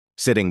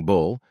Sitting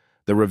Bull,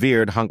 the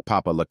revered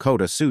Hunkpapa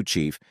Lakota Sioux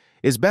chief,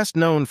 is best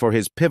known for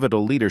his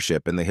pivotal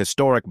leadership in the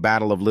historic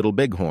Battle of Little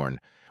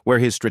Bighorn, where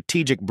his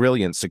strategic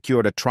brilliance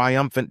secured a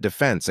triumphant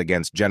defense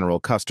against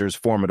General Custer's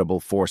formidable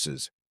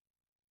forces.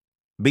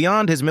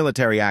 Beyond his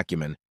military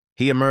acumen,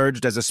 he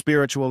emerged as a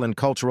spiritual and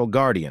cultural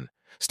guardian,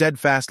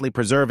 steadfastly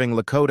preserving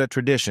Lakota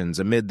traditions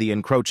amid the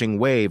encroaching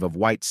wave of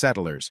white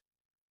settlers.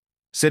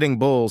 Sitting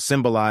Bull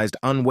symbolized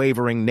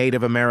unwavering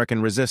Native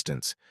American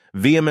resistance,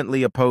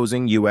 vehemently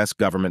opposing U.S.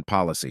 government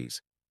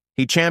policies.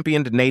 He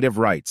championed Native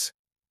rights,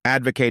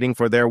 advocating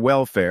for their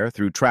welfare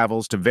through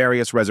travels to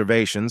various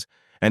reservations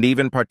and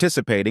even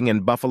participating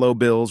in Buffalo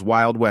Bill's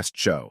Wild West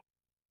show.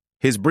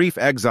 His brief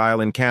exile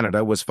in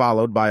Canada was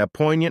followed by a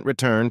poignant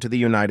return to the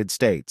United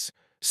States,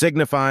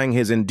 signifying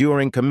his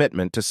enduring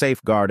commitment to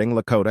safeguarding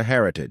Lakota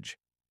heritage.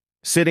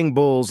 Sitting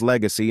Bull's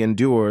legacy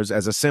endures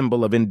as a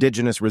symbol of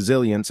Indigenous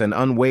resilience and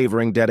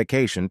unwavering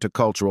dedication to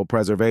cultural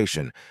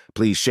preservation.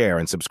 Please share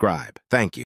and subscribe. Thank you.